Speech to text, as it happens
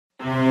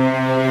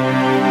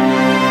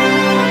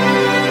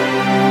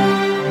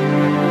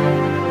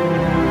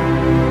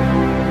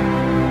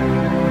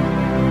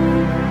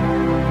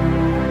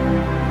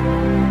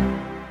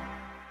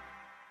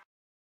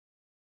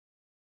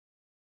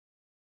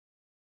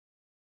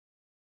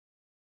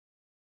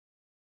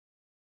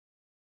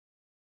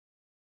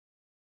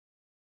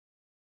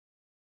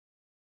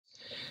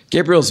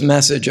Gabriel's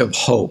message of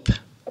hope,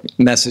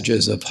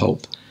 messages of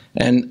hope.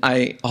 And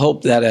I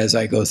hope that as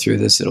I go through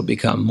this, it'll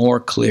become more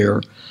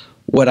clear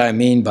what I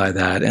mean by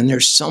that. And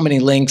there's so many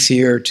links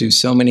here to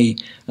so many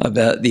of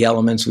the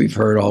elements we've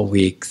heard all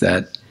week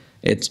that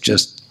it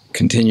just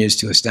continues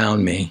to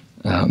astound me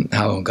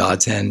how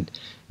God's hand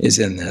is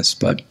in this.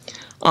 But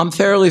I'm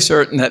fairly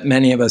certain that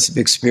many of us have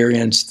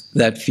experienced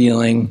that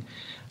feeling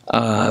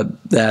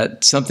that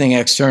something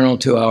external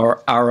to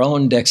our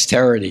own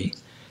dexterity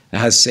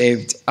has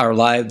saved our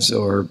lives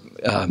or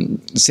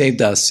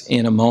saved us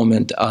in a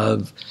moment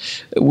of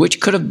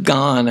which could have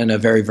gone in a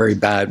very, very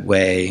bad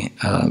way,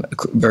 a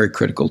very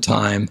critical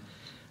time,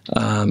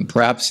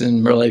 perhaps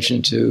in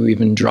relation to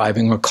even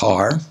driving a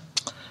car.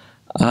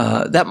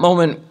 That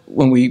moment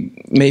when we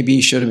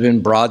maybe should have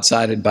been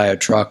broadsided by a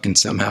truck and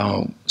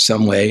somehow,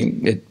 some way,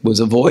 it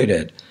was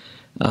avoided.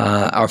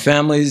 Our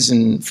families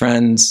and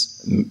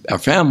friends,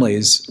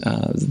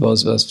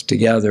 those of us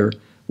together,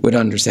 would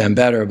understand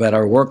better, but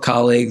our work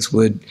colleagues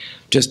would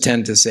just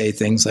tend to say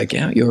things like,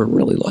 yeah, you're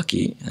really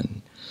lucky,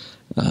 and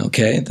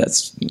okay,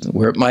 that's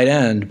where it might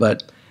end.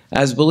 But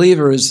as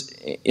believers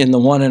in the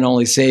one and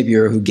only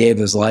Savior who gave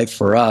his life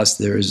for us,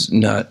 there is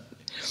no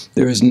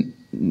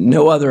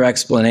other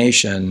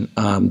explanation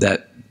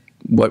that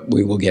what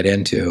we will get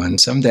into. And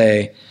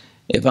someday,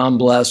 if I'm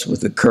blessed with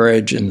the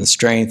courage and the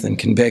strength and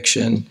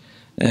conviction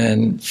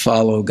and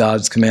follow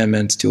God's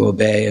commandments to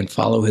obey and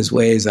follow his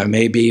ways, I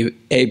may be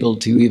able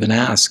to even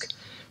ask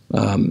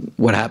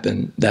what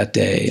happened that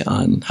day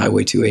on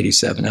Highway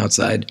 287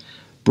 outside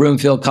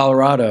Broomfield,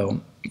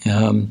 Colorado.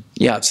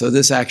 So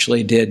this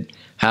actually did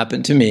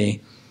happen to me.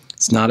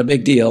 It's not a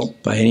big deal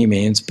by any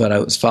means, but I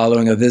was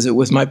following a visit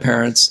with my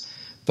parents.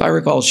 If I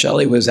recall,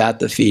 Shelley was at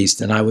the feast,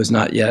 and I was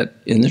not yet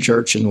in the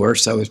church, and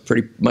worse, I was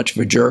pretty much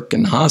of a jerk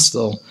and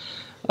hostile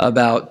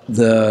about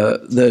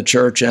the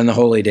church and the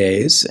holy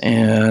days.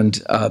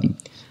 And I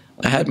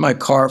had my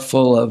car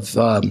full of,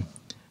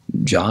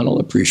 John will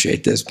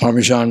appreciate this,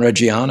 Parmesan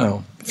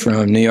Reggiano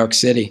from New York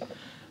City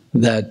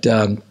that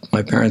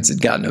my parents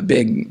had gotten a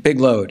big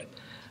load.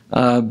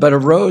 But a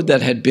road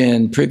that had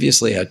been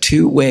previously a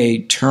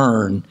two-way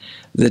turn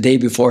the day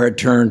before had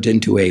turned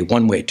into a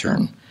one-way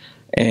turn.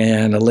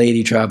 And a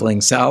lady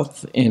traveling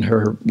south in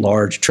her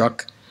large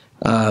truck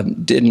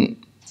didn't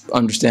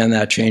understand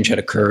that change had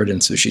occurred,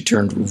 and so she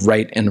turned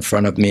right in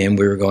front of me, and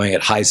we were going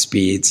at high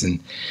speeds.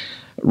 And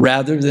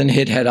rather than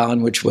hit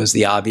head-on, which was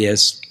the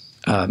obvious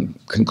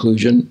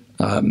conclusion,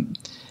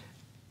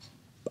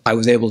 I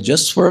was able to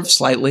just swerve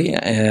slightly,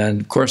 and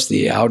of course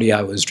the Audi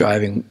I was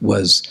driving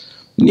was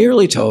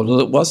nearly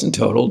totaled. It wasn't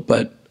totaled,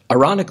 but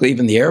ironically,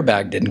 even the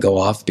airbag didn't go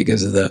off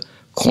because of the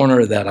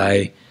corner that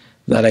I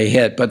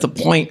hit. But the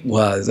point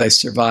was I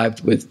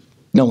survived with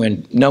no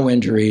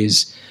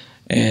injuries,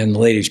 and the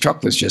lady's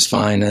truck was just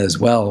fine as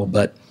well.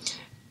 But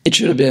it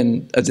should have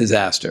been a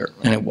disaster,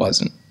 and it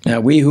wasn't.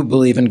 Now, we who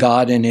believe in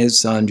God and his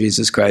Son,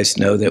 Jesus Christ,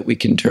 know that we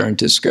can turn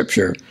to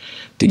Scripture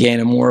to gain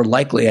a more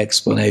likely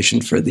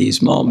explanation for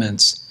these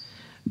moments.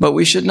 But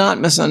we should not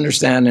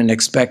misunderstand and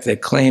expect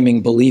that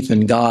claiming belief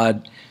in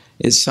God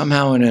is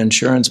somehow an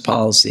insurance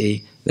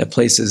policy that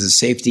places a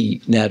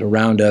safety net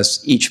around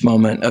us each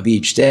moment of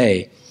each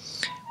day.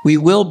 We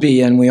will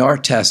be and we are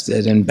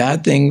tested, and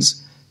bad things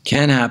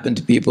can happen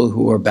to people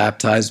who are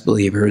baptized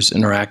believers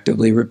and are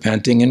actively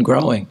repenting and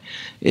growing.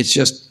 It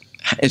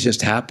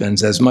just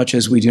happens. As much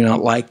as we do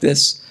not like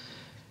this,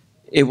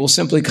 it will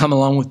simply come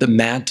along with the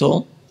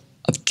mantle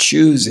of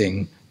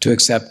choosing to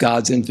accept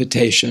God's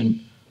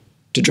invitation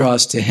to draw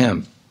us to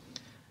him.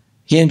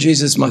 He and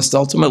Jesus must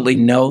ultimately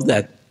know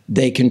that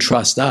they can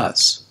trust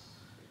us.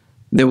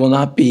 There will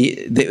not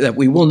be, that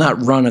we will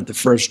not run at the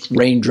first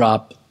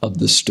raindrop of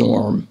the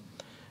storm,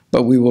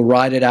 but we will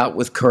ride it out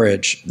with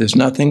courage. There's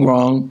nothing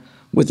wrong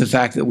with the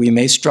fact that we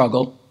may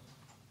struggle.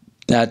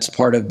 That's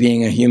part of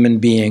being a human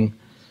being,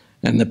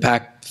 and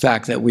the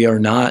fact that we are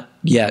not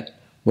yet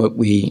what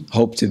we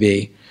hope to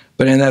be.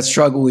 But in that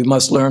struggle, we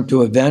must learn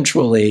to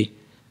eventually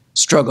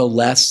struggle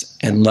less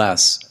and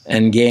less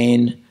and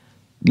gain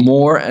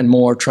more and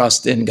more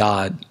trust in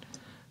God.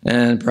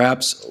 And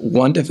perhaps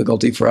one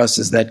difficulty for us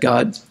is that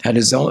God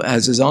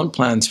has his own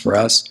plans for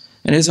us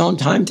and his own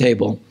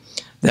timetable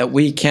that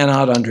we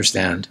cannot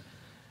understand,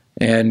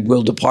 and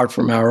will depart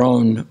from our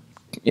own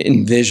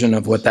vision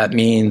of what that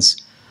means.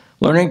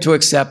 Learning to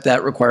accept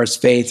that requires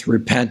faith,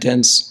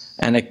 repentance,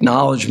 and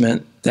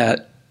acknowledgement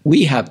that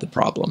we have the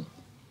problem.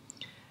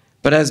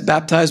 But as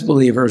baptized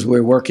believers,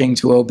 we're working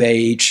to obey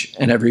each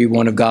and every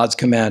one of God's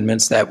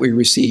commandments that we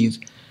receive.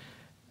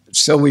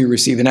 So we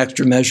receive an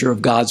extra measure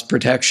of God's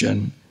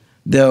protection.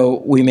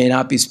 Though we may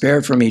not be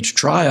spared from each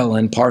trial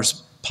and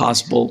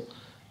possible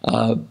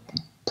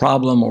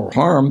problem or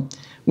harm,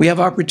 we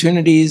have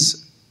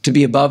opportunities to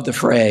be above the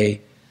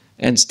fray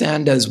and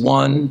stand as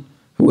one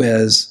who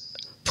has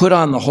put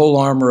on the whole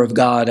armor of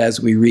God, as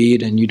we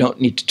read, and you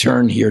don't need to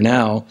turn here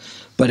now,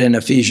 but in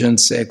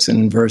Ephesians 6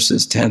 and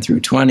verses 10 through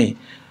 20.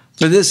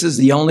 For this is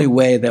the only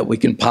way that we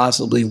can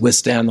possibly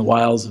withstand the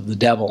wiles of the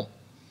devil.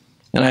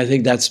 And I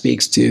think that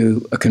speaks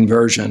to a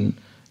conversion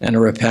and a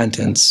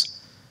repentance.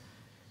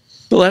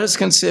 But let us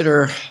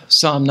consider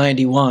Psalm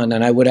 91,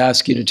 and I would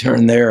ask you to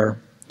turn there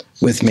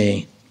with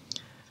me,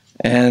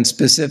 and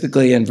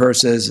specifically in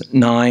verses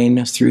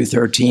 9 through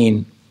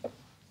 13.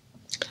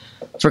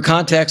 For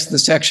context, the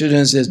section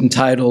is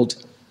entitled,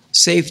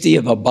 Safety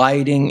of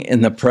Abiding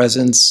in the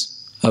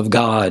Presence of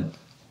God.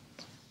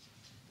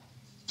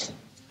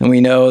 And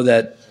we know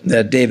that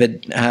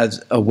David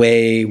has a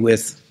way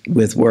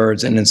with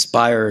words, and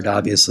inspired,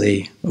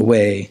 obviously, a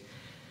way.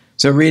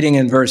 So reading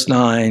in verse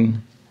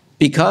 9,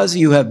 because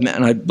you have,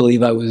 and I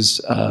believe I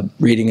was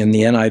reading in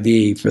the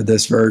NIV for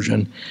this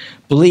version,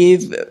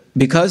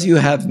 because you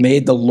have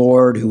made the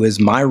Lord, who is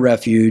my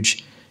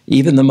refuge,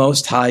 even the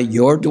Most High,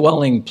 your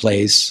dwelling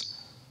place,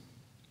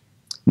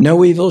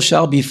 no evil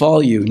shall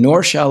befall you,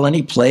 nor shall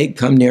any plague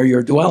come near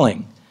your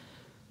dwelling.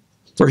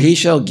 For he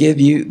shall give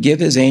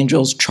his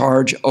angels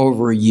charge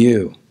over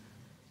you,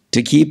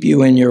 to keep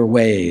you in your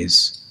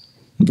ways.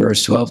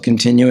 Verse 12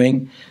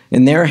 continuing,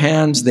 in their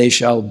hands they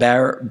shall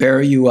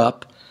bear you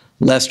up,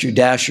 lest you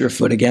dash your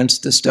foot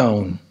against a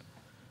stone.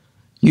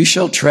 You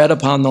shall tread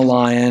upon the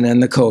lion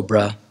and the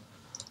cobra.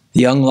 The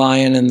young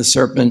lion and the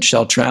serpent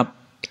shall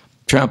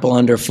trample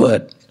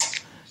underfoot.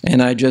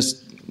 And I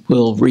just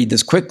will read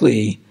this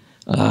quickly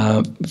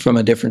from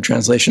a different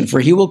translation.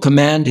 For he will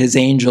command his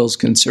angels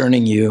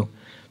concerning you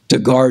to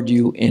guard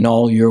you in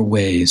all your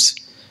ways.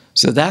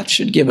 So that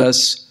should give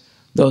us,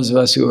 those of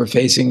us who are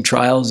facing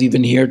trials,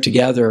 even here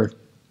together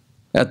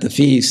at the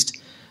feast,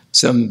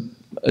 some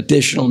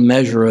additional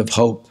measure of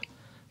hope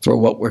for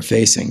what we're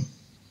facing.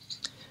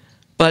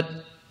 But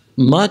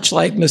much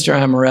like Mr.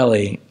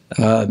 Amarelli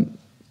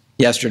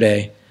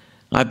yesterday,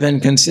 I've been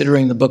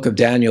considering the book of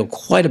Daniel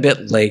quite a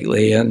bit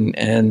lately, and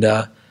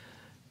to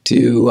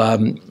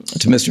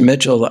Mr.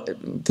 Mitchell, I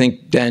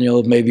think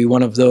Daniel may be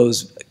one of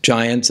those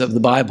giants of the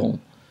Bible,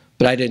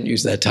 but I didn't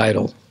use that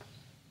title.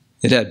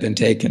 It had been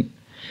taken.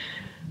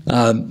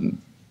 But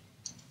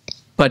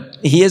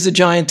he is a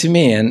giant to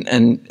me,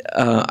 and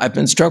I've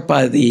been struck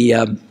by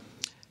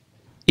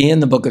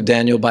in the book of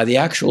Daniel, by the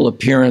actual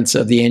appearance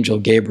of the angel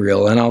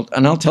Gabriel,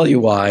 and I'll tell you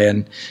why.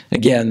 And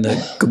again,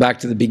 go back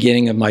to the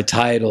beginning of my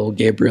title,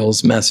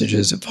 Gabriel's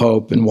Messages of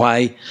Hope, and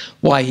why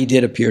he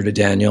did appear to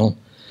Daniel.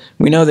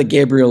 We know that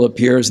Gabriel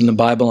appears in the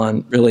Bible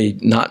on really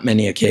not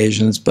many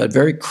occasions, but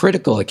very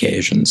critical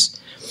occasions.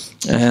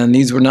 And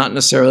these were not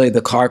necessarily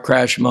the car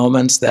crash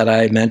moments that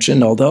I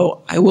mentioned,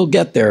 although I will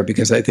get there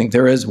because I think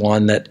there is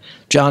one that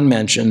John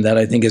mentioned that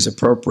I think is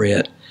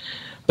appropriate.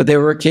 But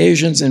there were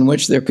occasions in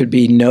which there could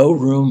be no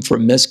room for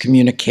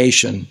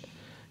miscommunication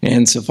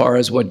insofar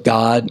as what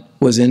God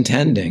was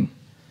intending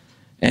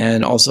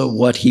and also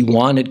what he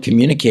wanted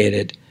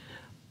communicated.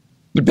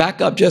 But back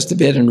up just a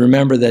bit and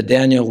remember that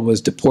Daniel was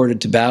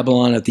deported to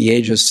Babylon at the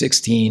age of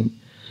 16,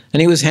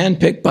 and he was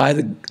handpicked by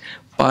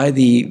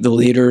the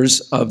leaders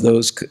of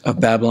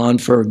Babylon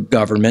for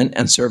government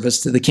and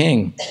service to the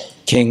king,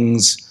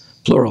 kings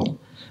plural.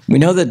 We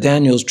know that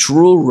Daniel's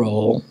true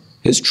role,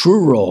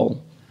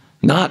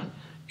 not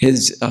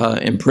his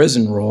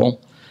imprisoned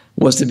role,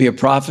 was to be a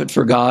prophet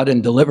for God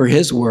and deliver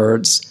his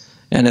words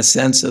and a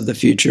sense of the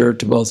future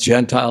to both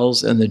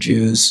Gentiles and the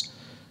Jews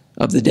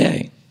of the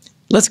day.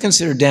 Let's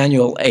consider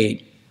Daniel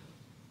 8,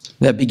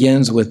 that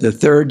begins with the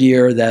third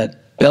year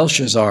that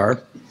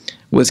Belshazzar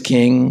was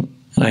king.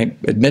 And I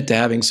admit to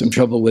having some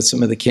trouble with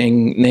some of the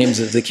names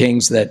of the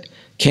kings that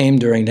came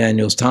during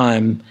Daniel's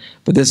time.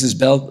 But this is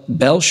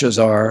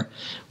Belshazzar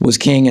was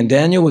king, and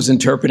Daniel was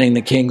interpreting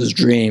the king's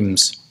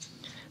dreams.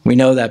 We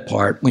know that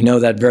part. We know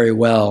that very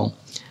well.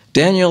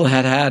 Daniel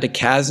had a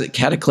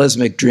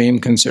cataclysmic dream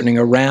concerning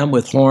a ram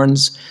with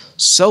horns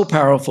so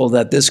powerful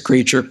that this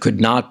creature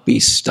could not be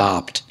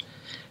stopped.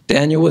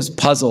 Daniel was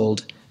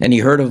puzzled, and he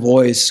heard a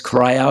voice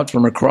cry out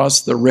from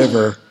across the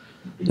river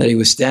that he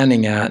was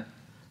standing at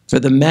for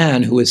the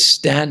man who was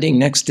standing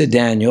next to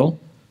Daniel,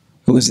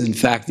 who was in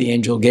fact the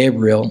angel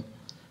Gabriel,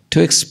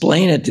 to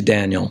explain it to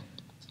Daniel.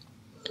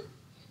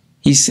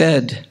 He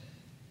said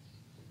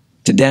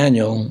to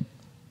Daniel,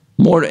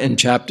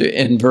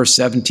 in verse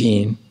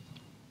 17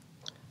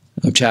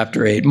 of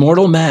chapter 8,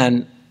 mortal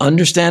man,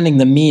 understanding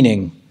the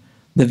meaning,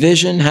 the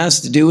vision has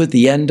to do with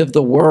the end of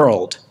the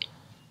world.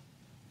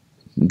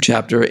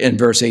 In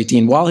verse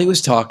 18, while he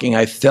was talking,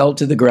 I fell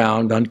to the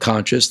ground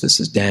unconscious.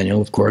 This is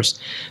Daniel, of course.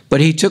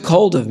 But he took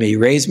hold of me,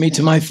 raised me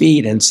to my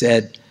feet, and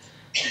said,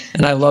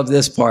 and I love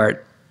this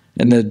part,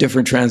 and the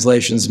different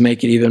translations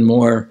make it even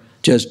more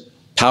just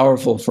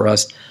powerful for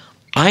us.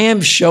 I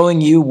am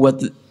showing you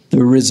what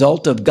the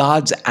result of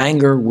God's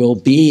anger will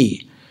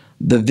be.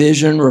 The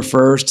vision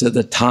refers to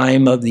the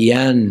time of the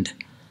end.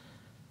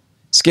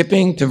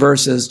 Skipping to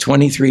verses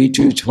 23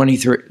 to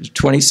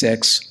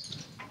 26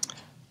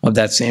 of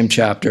that same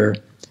chapter,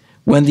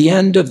 when the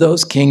end of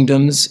those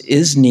kingdoms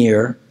is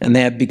near and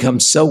they have become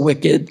so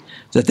wicked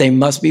that they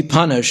must be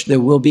punished, there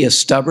will be a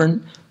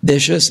stubborn,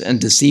 vicious, and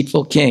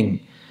deceitful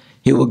king.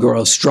 He will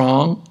grow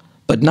strong,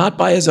 but not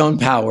by his own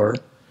power.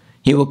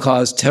 He will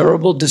cause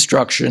terrible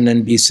destruction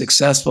and be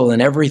successful in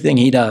everything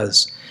he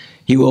does.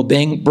 He will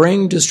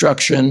bring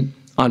destruction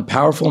on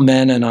powerful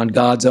men and on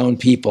God's own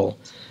people.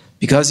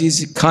 Because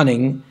he's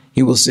cunning,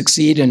 he will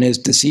succeed in his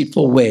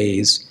deceitful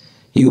ways.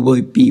 He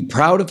will be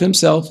proud of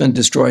himself and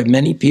destroy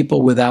many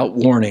people without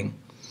warning.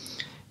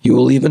 He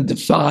will even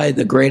defy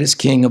the greatest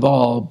king of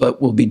all,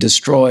 but will be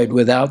destroyed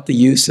without the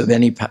use of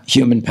any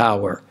human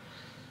power.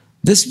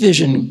 This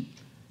vision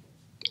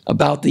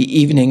about the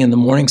evening and the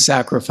morning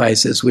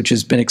sacrifices, which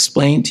has been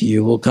explained to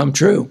you, will come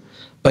true.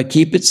 But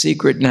keep it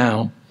secret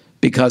now,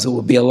 because it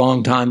will be a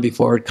long time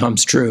before it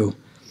comes true.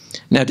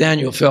 Now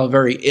Daniel fell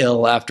very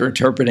ill after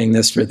interpreting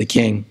this for the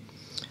king.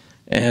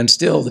 And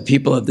still, the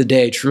people of the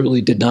day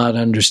truly did not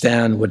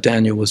understand what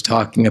Daniel was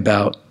talking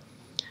about.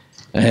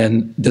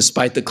 And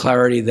despite the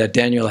clarity that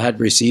Daniel had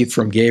received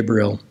from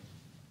Gabriel,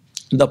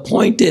 the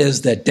point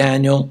is that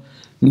Daniel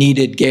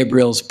needed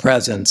Gabriel's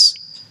presence,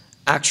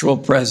 actual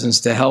presence,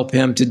 to help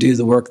him to do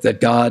the work that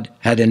God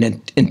had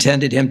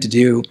intended him to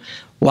do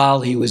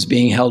while he was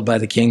being held by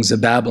the kings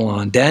of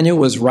Babylon. Daniel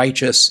was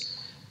righteous,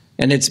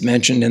 and it's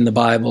mentioned in the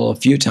Bible a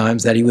few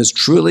times that he was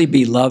truly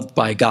beloved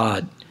by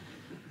God.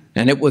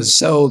 And it was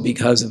so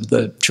because of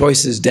the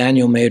choices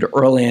Daniel made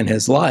early in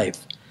his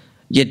life.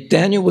 Yet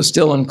Daniel was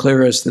still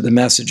unclear as to the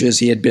messages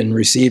he had been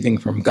receiving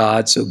from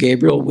God, so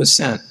Gabriel was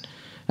sent,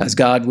 as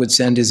God would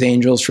send his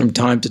angels from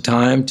time to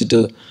time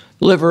to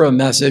deliver a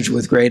message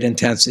with great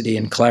intensity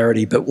and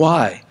clarity. But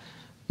why?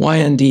 Why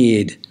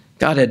indeed?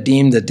 God had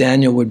deemed that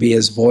Daniel would be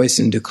his voice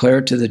and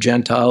declare to the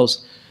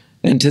Gentiles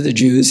and to the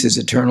Jews his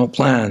eternal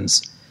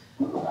plans.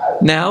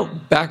 Now,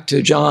 back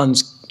to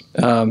John's,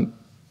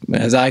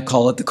 as I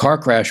call it, the car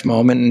crash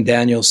moment in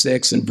Daniel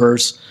 6 and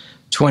verse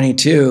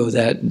 22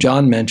 that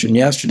John mentioned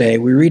yesterday.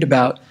 We read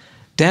about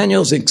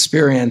Daniel's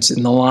experience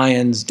in the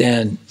lion's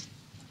den.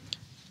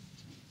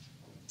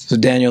 So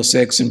Daniel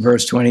 6 and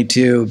verse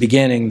 22,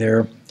 beginning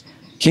there,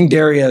 King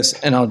Darius,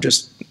 and I'll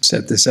just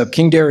set this up,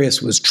 King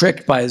Darius was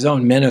tricked by his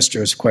own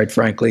ministers, quite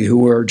frankly, who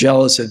were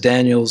jealous of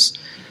Daniel's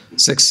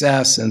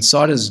success and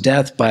sought his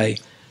death by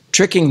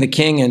tricking the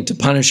king into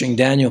punishing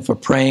Daniel for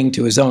praying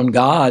to his own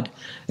God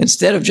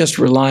instead of just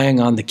relying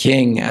on the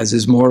king as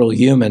his mortal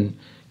human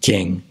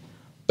king.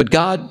 But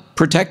God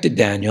protected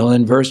Daniel.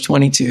 In verse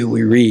 22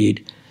 we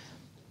read,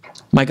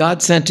 "My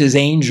God sent his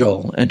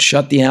angel and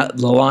shut the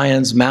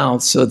lion's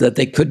mouth so that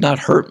they could not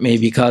hurt me,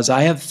 because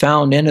I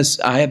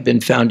have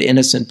been found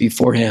innocent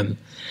before him.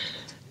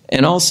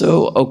 And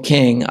also, O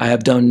king, I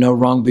have done no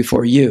wrong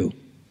before you."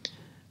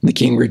 The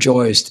king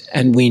rejoiced,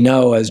 and we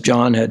know, as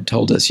John had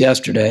told us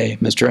yesterday,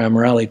 Mr.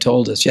 Amorelli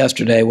told us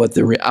yesterday what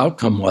the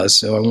outcome was,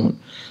 so I won't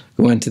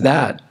go into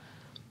that.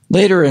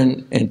 Later,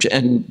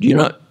 and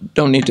you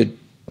don't need to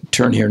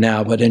turn here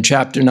now, but in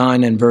chapter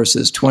 9 and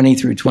verses 20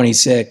 through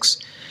 26,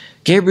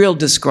 Gabriel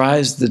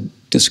describes the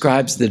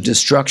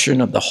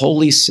destruction of the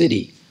holy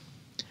city.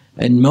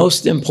 And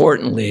most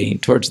importantly,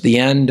 towards the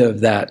end of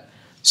that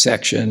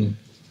section,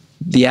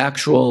 the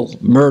actual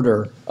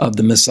murder of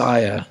the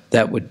Messiah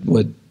that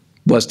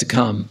was to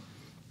come.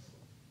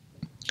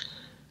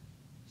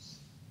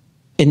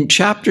 In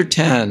chapter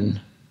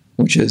 10,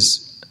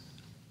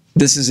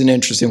 this is an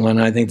interesting one.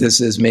 I think this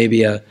is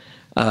maybe a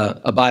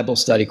Bible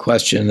study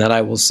question that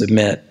I will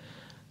submit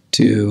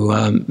to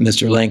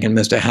Mr. Lincoln,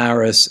 Mr.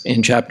 Harris.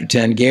 In chapter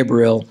 10,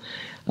 Gabriel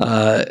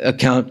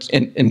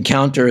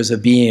encounters a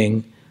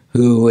being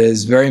who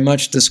is very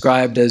much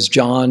described as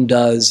John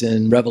does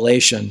in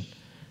Revelation,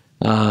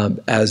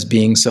 as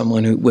being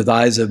someone with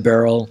eyes of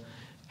beryl,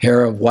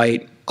 hair of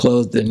white,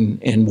 clothed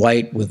in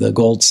white with a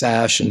gold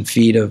sash and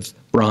feet of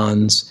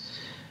bronze.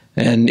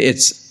 And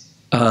it's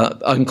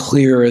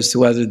unclear as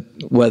to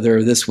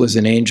whether this was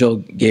an angel,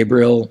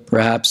 Gabriel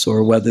perhaps,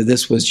 or whether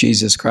this was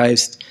Jesus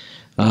Christ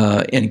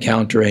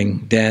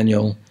encountering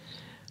Daniel.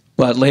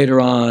 But later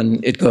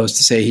on, it goes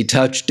to say he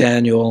touched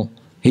Daniel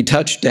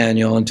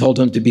and told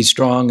him to be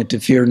strong and to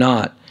fear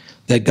not,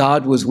 that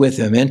God was with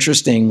him.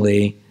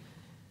 Interestingly,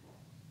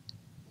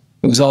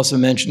 it was also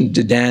mentioned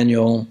to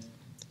Daniel,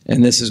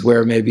 and this is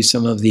where maybe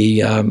some of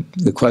the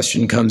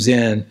question comes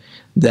in,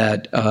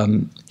 that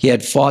he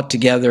had fought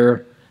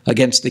together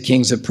against the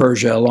kings of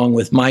Persia along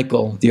with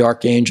Michael, the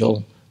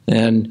archangel,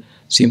 and it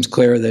seems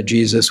clear that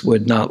Jesus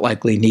would not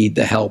likely need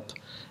the help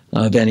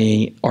of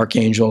any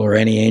archangel or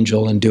any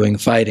angel in doing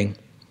fighting.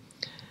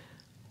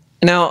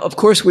 Now, of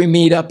course, we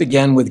meet up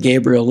again with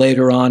Gabriel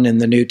later on in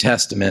the New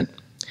Testament,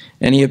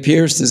 and he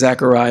appears to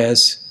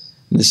Zacharias,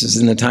 this is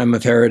in the time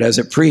of Herod, as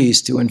a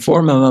priest, to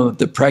inform him of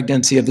the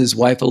pregnancy of his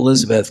wife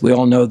Elizabeth. We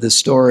all know this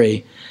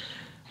story.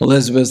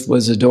 Elizabeth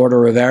was a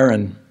daughter of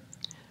Aaron.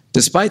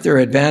 Despite their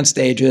advanced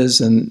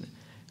ages, and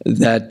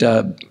that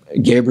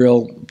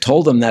Gabriel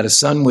told them that a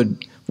son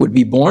would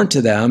be born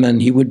to them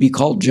and he would be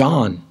called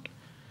John.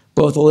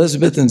 Both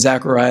Elizabeth and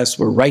Zacharias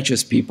were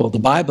righteous people. The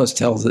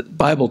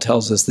Bible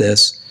tells us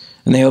this,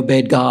 and they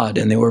obeyed God,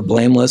 and they were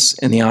blameless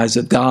in the eyes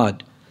of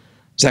God.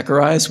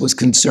 Zacharias was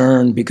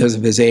concerned because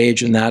of his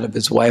age and that of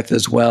his wife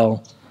as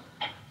well.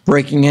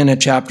 Breaking in at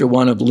chapter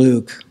 1 of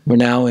Luke, we're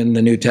now in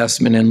the New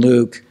Testament in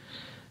Luke,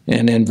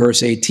 and in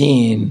verse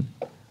 18,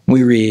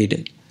 we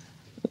read,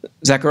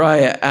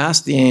 Zacharias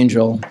asked the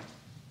angel,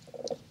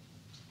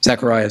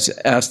 Zacharias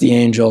asked the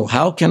angel,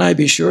 "How can I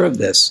be sure of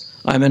this?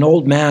 I'm an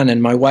old man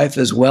and my wife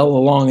is well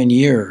along in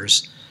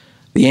years."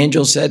 The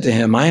angel said to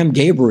him, "I am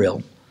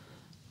Gabriel.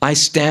 I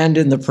stand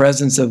in the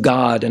presence of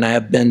God, and I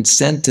have been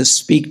sent to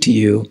speak to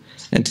you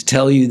and to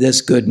tell you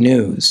this good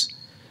news.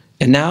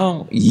 And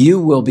now you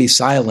will be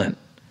silent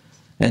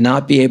and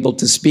not be able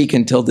to speak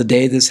until the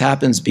day this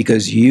happens,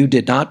 because you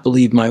did not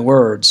believe my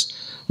words,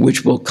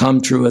 which will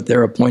come true at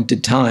their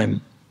appointed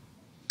time."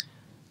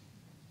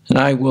 And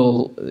I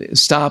will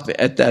stop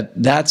at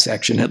that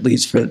section, at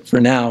least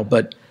for now.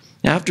 But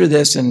after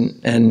this,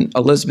 and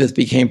Elizabeth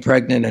became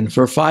pregnant, and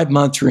for 5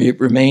 months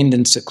remained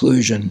in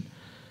seclusion.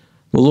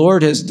 "The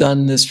Lord has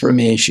done this for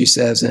me," she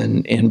says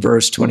in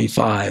verse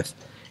 25.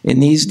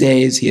 "In these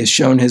days he has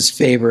shown his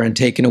favor and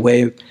taken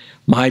away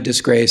my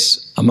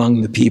disgrace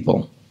among the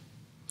people."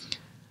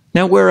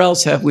 Now, where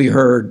else have we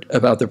heard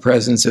about the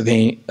presence of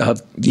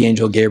the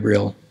angel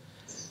Gabriel?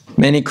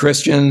 Many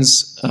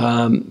Christians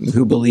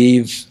who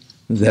believe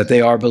that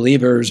they are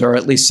believers are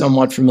at least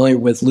somewhat familiar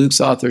with Luke's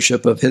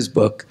authorship of his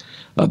book,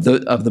 of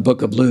the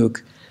book of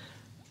Luke,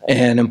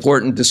 an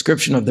important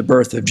description of the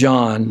birth of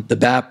John the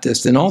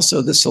Baptist, and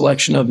also the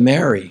selection of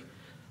Mary,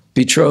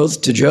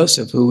 betrothed to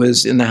Joseph, who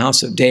was in the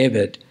house of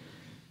David,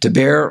 to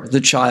bear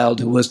the child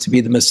who was to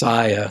be the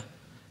Messiah,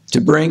 to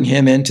bring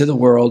him into the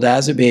world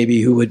as a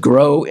baby who would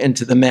grow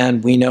into the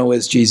man we know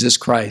as Jesus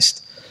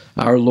Christ,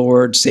 our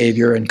Lord,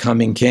 Savior, and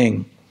coming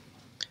King.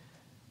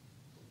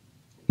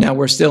 Now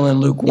we're still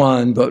in Luke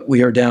 1, but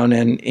we are down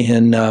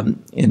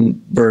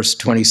in verse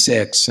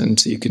 26, and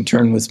so you can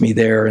turn with me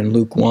there in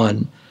Luke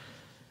 1.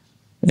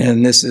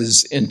 And this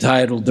is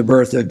entitled, "The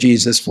Birth of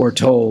Jesus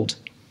Foretold."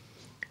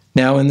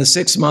 "Now in the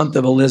 6th month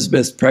of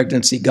Elizabeth's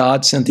pregnancy,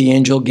 God sent the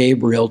angel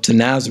Gabriel to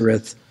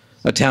Nazareth,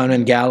 a town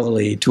in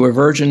Galilee, to a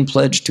virgin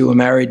pledged to a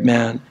married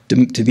man,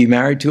 to be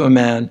married to a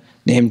man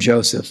named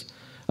Joseph,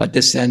 a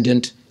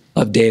descendant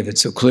of David."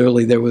 So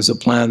clearly there was a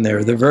plan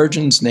there. The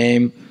virgin's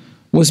name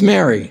was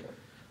Mary.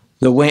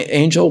 The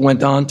angel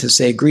went on to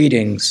say,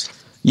 "Greetings,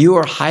 you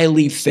are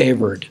highly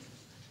favored."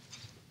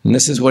 And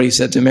this is what he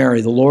said to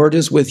Mary, "The Lord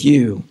is with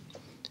you."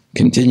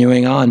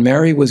 Continuing on,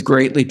 Mary was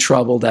greatly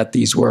troubled at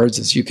these words,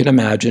 as you can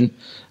imagine,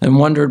 and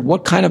wondered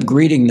what kind of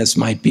greeting this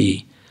might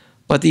be.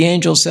 But the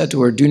angel said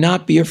to her, "Do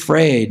not be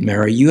afraid,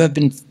 Mary. You have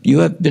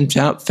been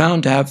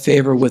found to have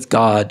favor with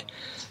God.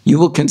 You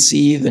will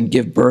conceive and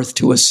give birth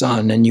to a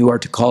son, and you are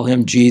to call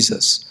him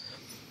Jesus.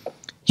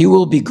 He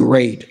will be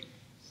great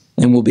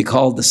and will be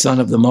called the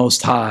Son of the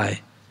Most High.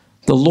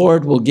 The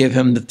Lord will give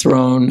him the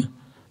throne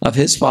of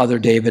his father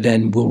David,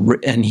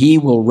 and he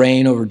will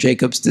reign over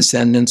Jacob's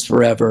descendants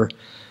forever,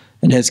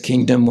 and his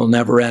kingdom will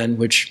never end,"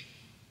 which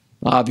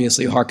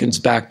obviously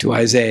harkens back to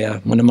Isaiah,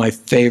 one of my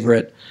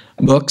favorite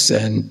books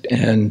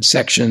and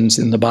sections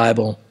in the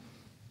Bible.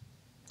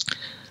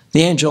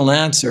 The angel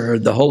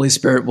answered, "The Holy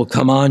Spirit will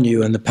come on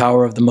you, and the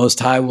power of the Most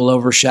High will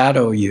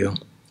overshadow you."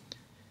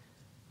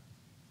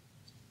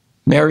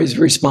 Mary's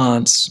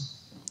response,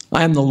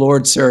 "I am the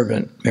Lord's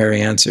servant,"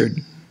 Mary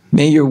answered.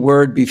 "May your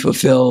word be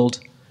fulfilled."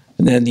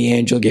 And then the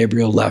angel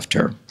Gabriel left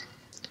her.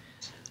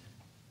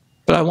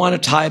 But I want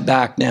to tie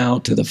back now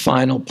to the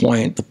final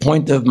point, the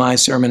point of my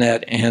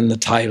sermonette and the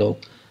title,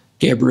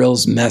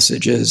 Gabriel's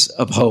Messages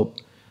of Hope,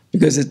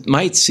 because it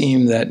might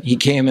seem that he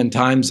came in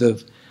times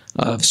of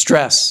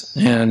stress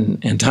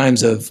and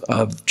times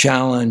of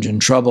challenge and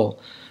trouble,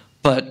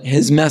 but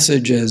his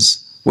messages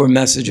were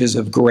messages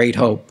of great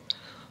hope.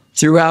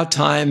 Throughout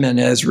time,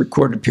 and as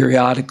recorded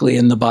periodically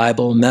in the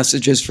Bible,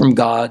 messages from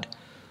God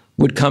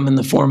would come in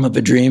the form of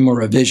a dream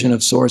or a vision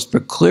of sorts,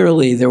 but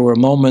clearly there were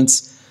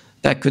moments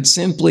that could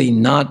simply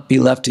not be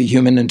left to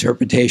human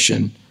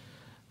interpretation.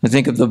 I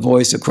think of the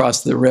voice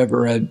across the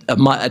river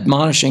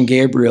admonishing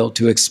Gabriel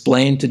to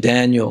explain to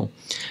Daniel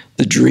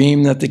the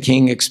dream that the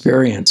king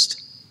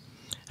experienced.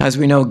 As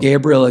we know,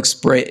 Gabriel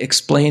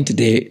explained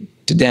to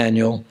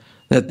Daniel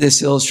that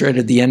this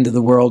illustrated the end of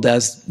the world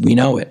as we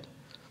know it.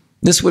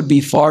 This would be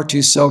far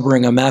too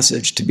sobering a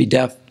message to be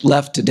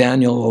left to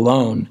Daniel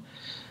alone.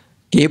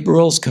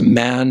 Gabriel's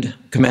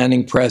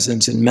commanding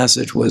presence and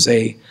message was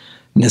a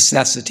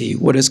necessity.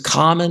 What is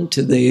common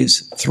to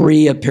these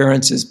 3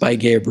 appearances by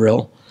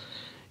Gabriel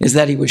is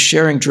that he was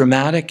sharing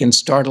dramatic and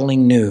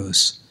startling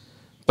news.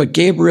 But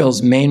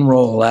Gabriel's main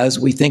role, as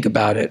we think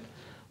about it,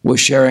 was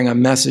sharing a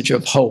message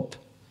of hope,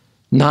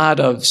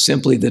 not of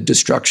simply the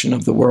destruction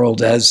of the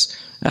world as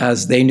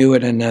they knew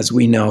it and as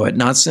we know it,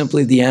 not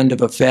simply the end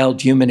of a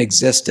failed human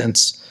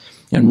existence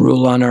and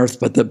rule on earth,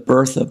 but the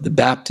birth of the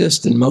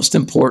Baptist, and most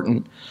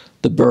important,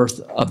 the birth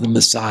of the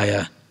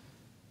Messiah.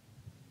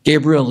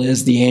 Gabriel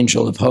is the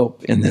angel of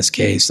hope in this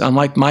case.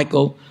 Unlike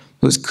Michael,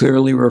 who's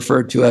clearly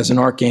referred to as an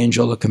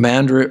archangel, a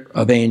commander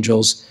of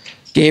angels,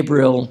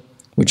 Gabriel,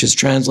 which is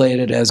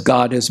translated as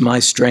 "God is my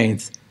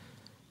strength,"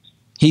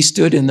 he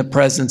stood in the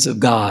presence of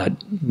God.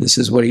 This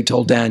is what he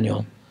told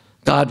Daniel.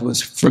 God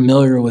was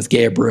familiar with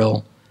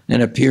Gabriel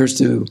and appears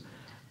to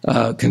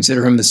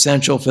consider him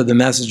essential for the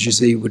messages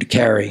he would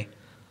carry.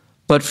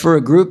 But for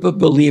a group of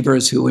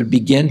believers who would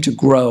begin to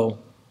grow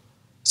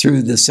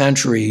through the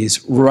centuries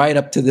right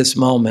up to this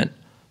moment,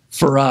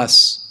 for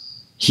us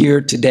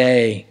here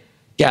today,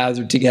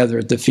 gathered together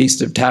at the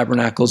Feast of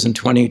Tabernacles in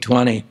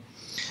 2020.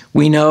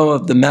 We know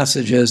of the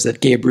messages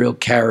that Gabriel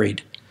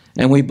carried,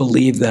 and we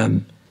believe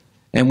them.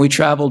 And we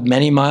traveled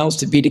many miles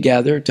to be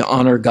together to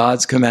honor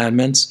God's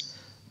commandments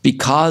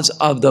because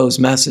of those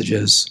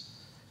messages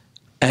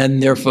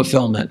and their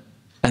fulfillment.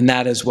 And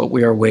that is what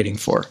we are waiting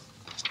for.